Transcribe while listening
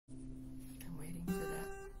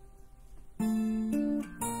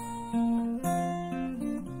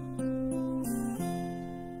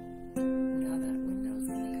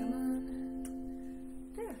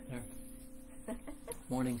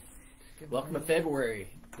of February.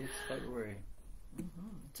 It's February.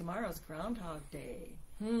 Tomorrow's Groundhog Day.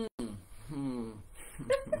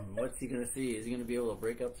 What's he going to see? Is he going to be able to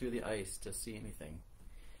break up through the ice to see anything?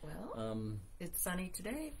 Well, it's sunny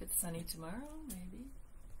today. If it's sunny tomorrow, maybe.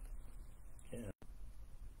 Yeah.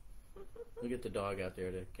 We'll get the dog out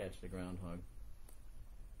there to catch the groundhog.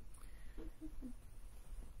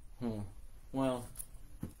 Well,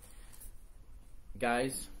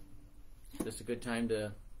 guys, this is a good time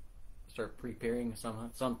to start preparing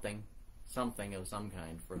something of some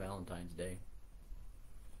kind for Valentine's Day.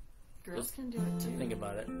 Girls can do it too. Think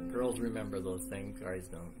about it. Girls remember those things. Guys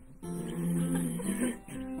don't. I'm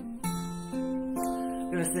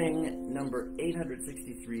going to sing number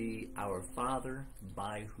 863, Our Father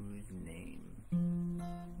by Whose Name.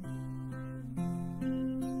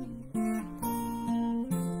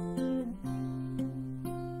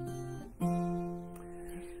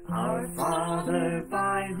 Our Father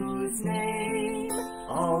by whose name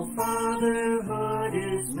all fatherhood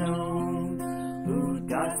is known, who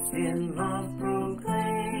dost in love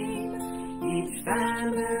proclaim each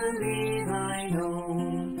family thine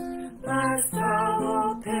own. Bless thou,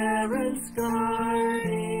 O parents,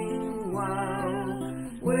 guarding while,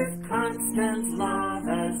 with constant love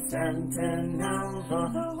as sentinel,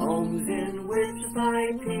 the homes in which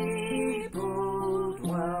thy people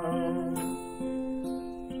dwell.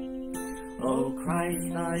 O Christ,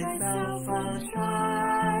 thyself a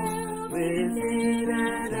child, within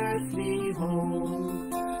an earthly home,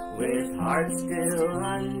 with heart still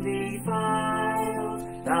undefiled,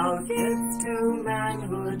 thou didst to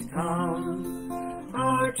manhood come.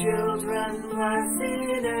 Our children bless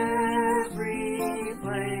in every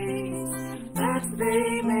place, that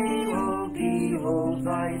they may all behold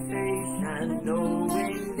thy face, and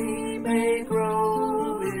knowing thee may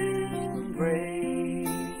grow in grace.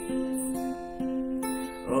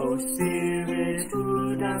 O Spirit,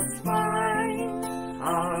 who dost bind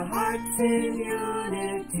our hearts in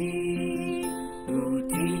unity, who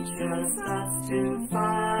teachest us to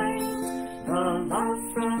find the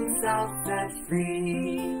love from self set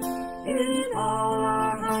free, in all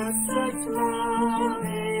our hearts such love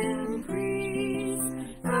increase,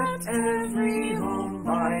 that every home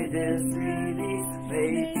by this release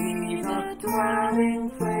may be the dwelling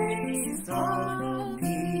place of peace.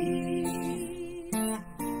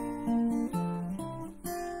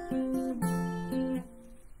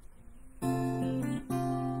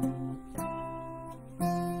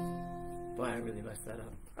 Boy, I really messed that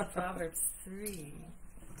up. Proverbs 3.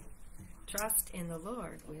 Trust in the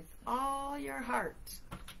Lord with all your heart.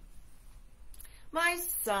 My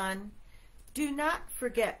son, do not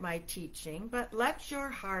forget my teaching, but let your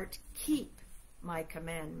heart keep my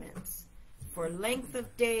commandments. For length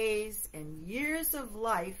of days and years of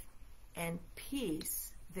life and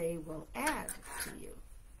peace they will add to you.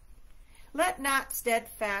 Let not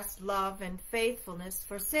steadfast love and faithfulness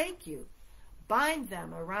forsake you. Bind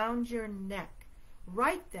them around your neck.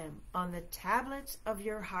 Write them on the tablets of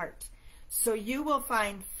your heart, so you will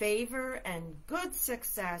find favor and good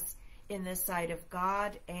success in the sight of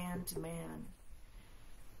God and man.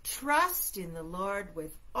 Trust in the Lord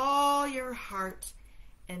with all your heart,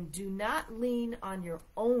 and do not lean on your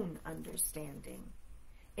own understanding.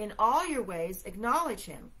 In all your ways acknowledge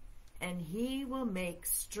him, and he will make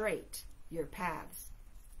straight your paths.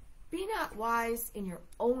 Be not wise in your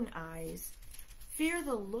own eyes. Fear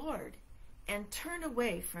the Lord, and turn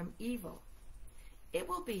away from evil. It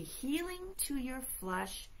will be healing to your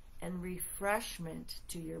flesh and refreshment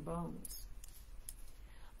to your bones.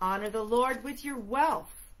 Honor the Lord with your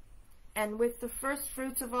wealth and with the first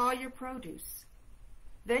fruits of all your produce.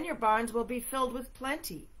 Then your barns will be filled with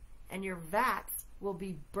plenty, and your vats will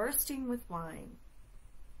be bursting with wine.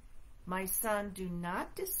 My son, do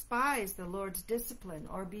not despise the Lord's discipline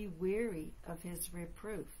or be weary of his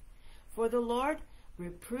reproof. For the Lord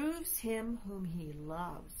reproves him whom he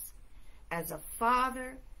loves, as a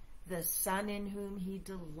father the son in whom he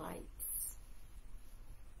delights.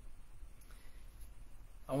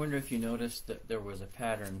 I wonder if you noticed that there was a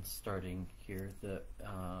pattern starting here.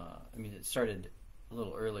 It started a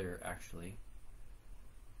little earlier, actually.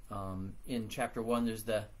 In chapter 1, there's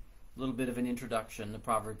the little bit of an introduction, the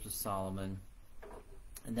Proverbs of Solomon.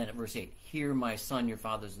 And then at verse 8, hear, my son, your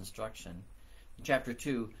father's instruction. In chapter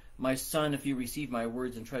 2, my son, if you receive my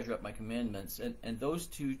words and treasure up my commandments. And those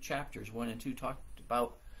two chapters, 1 and 2, talked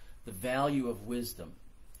about the value of wisdom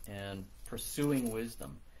and pursuing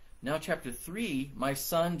wisdom. Now chapter 3, my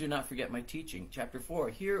son, do not forget my teaching. Chapter 4,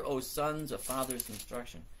 hear, O sons, a father's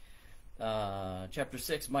instruction. Chapter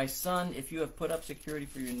 6, my son, if you have put up security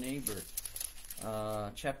for your neighbor.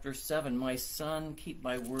 chapter 7, my son, keep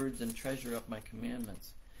my words and treasure up my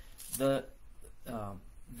commandments.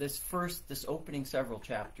 This opening several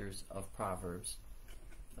chapters of Proverbs,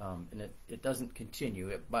 and it doesn't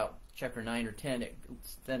continue. About chapter 9 or 10,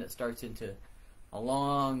 then it starts into a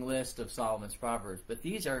long list of Solomon's Proverbs. But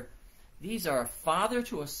these are a father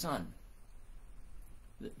to a son.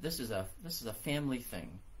 This is a family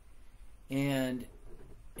thing, and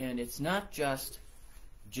it's not just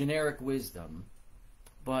generic wisdom,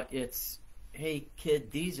 but it's, hey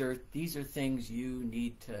kid, these are things you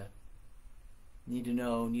need to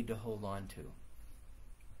know, need to hold on to.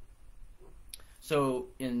 So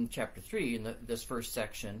in chapter 3, in this first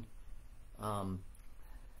section, don't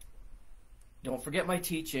forget my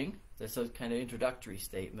teaching. That's a kind of introductory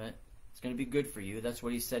statement. It's going to be good for you. That's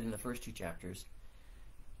what he said in the first 2 chapters.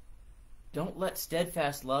 Don't let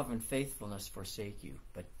steadfast love and faithfulness forsake you,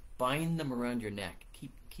 but bind them around your neck.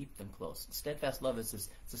 Keep them close. Steadfast love is it's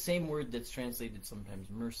the same word that's translated sometimes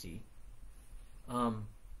mercy.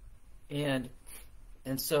 And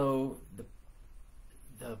so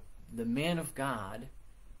the man of God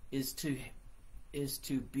is to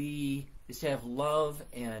have love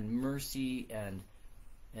and mercy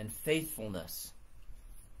and faithfulness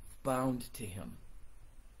bound to him.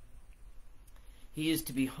 He is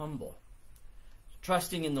to be humble,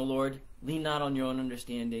 trusting in the Lord, lean not on your own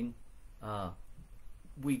understanding.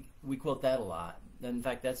 We quote that a lot. In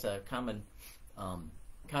fact, that's a common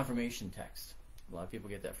confirmation text. A lot of people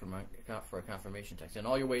get that for a confirmation text. In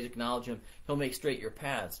all your ways acknowledge him, he'll make straight your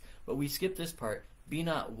paths. But we skip this part. Be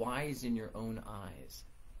not wise in your own eyes.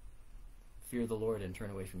 Fear the Lord and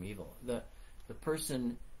turn away from evil. The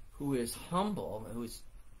person who is humble, who is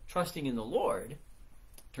trusting in the Lord,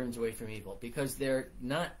 turns away from evil, because they're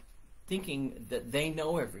not thinking that they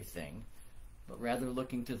know everything, but rather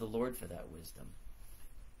looking to the Lord for that wisdom.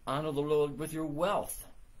 Honor the Lord with your wealth.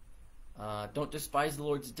 Don't despise the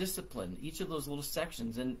Lord's discipline. Each of those little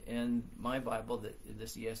sections in my Bible,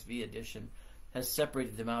 this ESV edition, has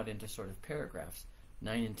separated them out into sort of paragraphs,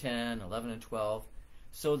 9 and 10, 11 and 12.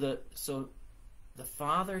 So the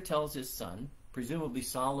father tells his son, presumably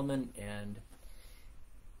Solomon and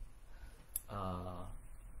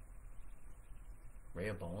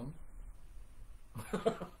Rehoboam,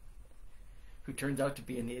 who turns out to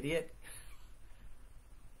be an idiot,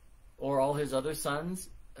 or all his other sons,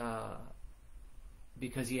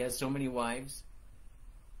 because he has so many wives.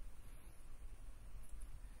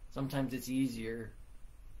 Sometimes it's easier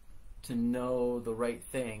to know the right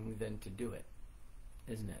thing than to do it,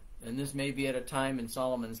 isn't it? And this may be at a time in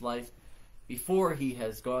Solomon's life before he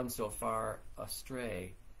has gone so far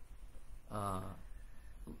astray.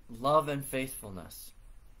 Love and faithfulness,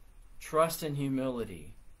 trust and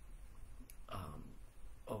humility,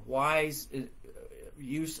 a wise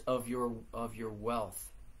use of your wealth,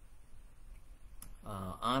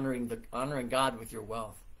 honoring God with your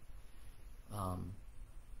wealth,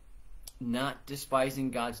 not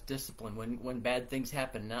despising God's discipline when bad things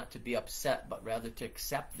happen, not to be upset, but rather to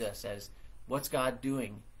accept this as what's God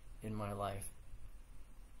doing in my life.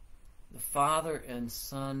 The father and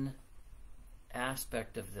son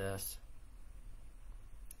aspect of this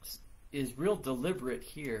is real deliberate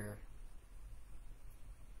here.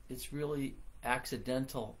 It's really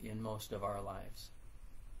accidental in most of our lives.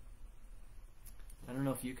 I don't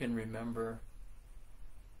know if you can remember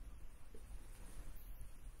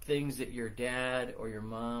things that your dad or your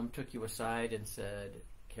mom took you aside and said,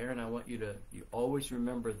 Karen, I want you always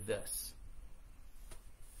remember this.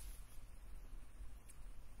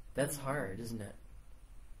 That's hard, isn't it?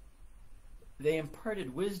 They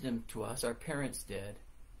imparted wisdom to us, our parents did,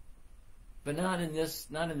 but not in this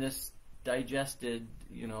digested,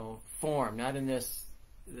 form, not in this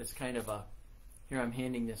kind of a, here, I'm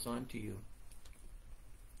handing this on to you.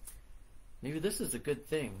 Maybe this is a good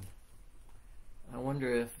thing. I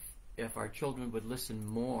wonder if our children would listen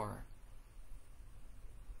more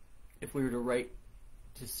if we were to write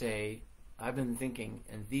to say, I've been thinking,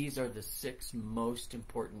 and these are the 6 most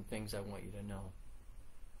important things I want you to know.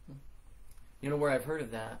 Where I've heard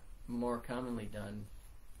of that more commonly done,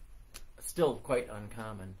 still quite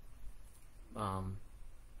uncommon.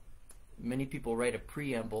 Many people write a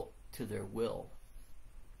preamble to their will,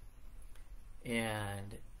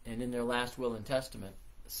 and in their last will and testament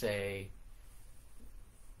say,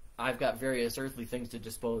 I've got various earthly things to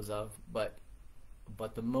dispose of, but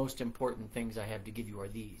the most important things I have to give you are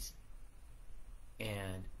these.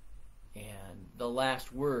 And the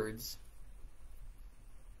last words,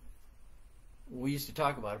 we used to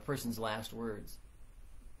talk about a person's last words.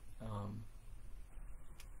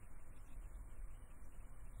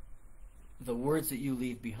 The words that you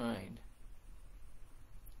leave behind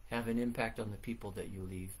have an impact on the people that you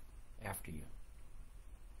leave after you.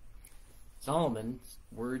 Solomon's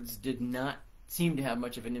words did not seem to have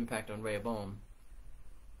much of an impact on Rehoboam,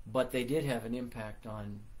 but they did have an impact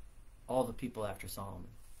on all the people after Solomon.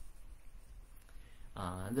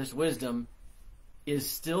 This wisdom is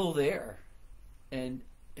still there, and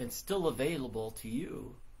it's still available to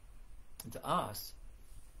you and to us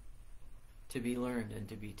to be learned and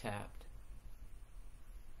to be tapped.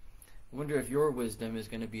 I wonder if your wisdom is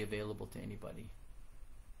going to be available to anybody.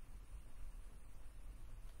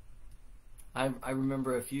 I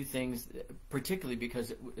remember a few things, particularly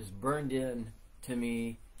because it was burned in to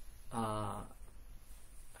me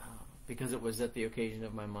because it was at the occasion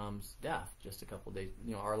of my mom's death, just a couple days,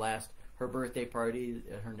 her birthday party,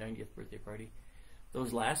 her 90th birthday party.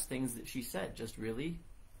 Those last things that she said just really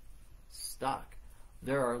stuck.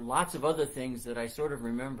 There are lots of other things that I sort of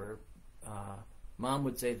remember. Mom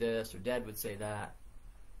would say this, or Dad would say that.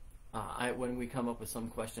 When we come up with some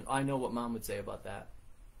question, I know what Mom would say about that.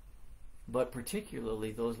 But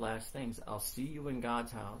particularly those last things, I'll see you in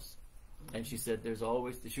God's house. And she said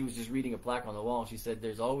she was just reading a plaque on the wall. She said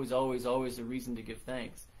there's always, always, always a reason to give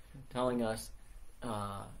thanks. Telling us,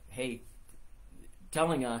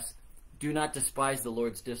 do not despise the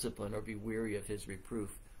Lord's discipline or be weary of his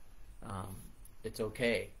reproof. It's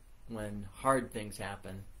okay. When hard things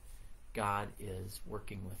happen, God is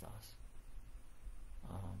working with us.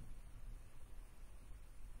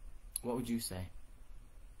 What would you say?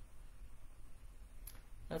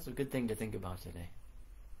 That's a good thing to think about today.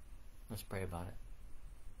 Let's pray about it.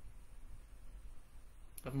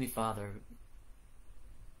 Heavenly Father,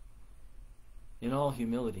 in all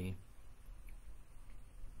humility,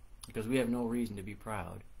 because we have no reason to be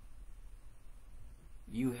proud,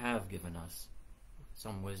 you have given us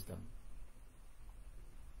some wisdom.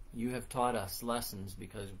 You have taught us lessons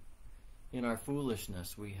because in our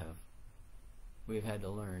foolishness we have had to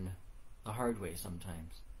learn the hard way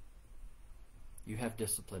sometimes. You have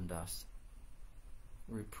disciplined us,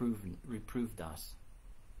 reproved us.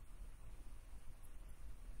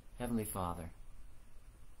 Heavenly Father,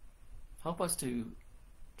 help us to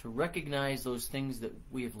recognize those things that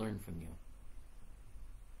we have learned from you.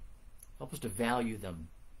 Help us to value them.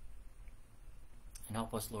 And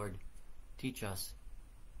help us, Lord, teach us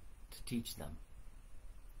to teach them,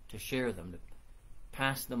 to share them, to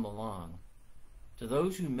pass them along to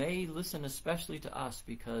those who may listen, especially to us,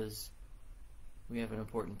 because we have an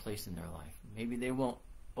important place in their life. Maybe they won't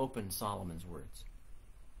open Solomon's words.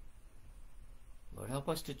 Lord, help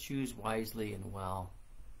us to choose wisely and well,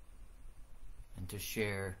 and to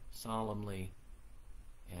share solemnly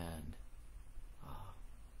and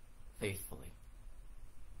faithfully.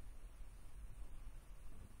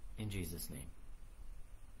 In Jesus' name.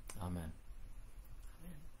 Amen.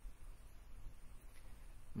 Amen.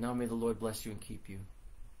 Now may the Lord bless you and keep you.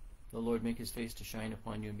 The Lord make his face to shine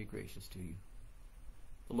upon you and be gracious to you.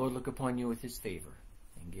 The Lord look upon you with his favor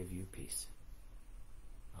and give you peace.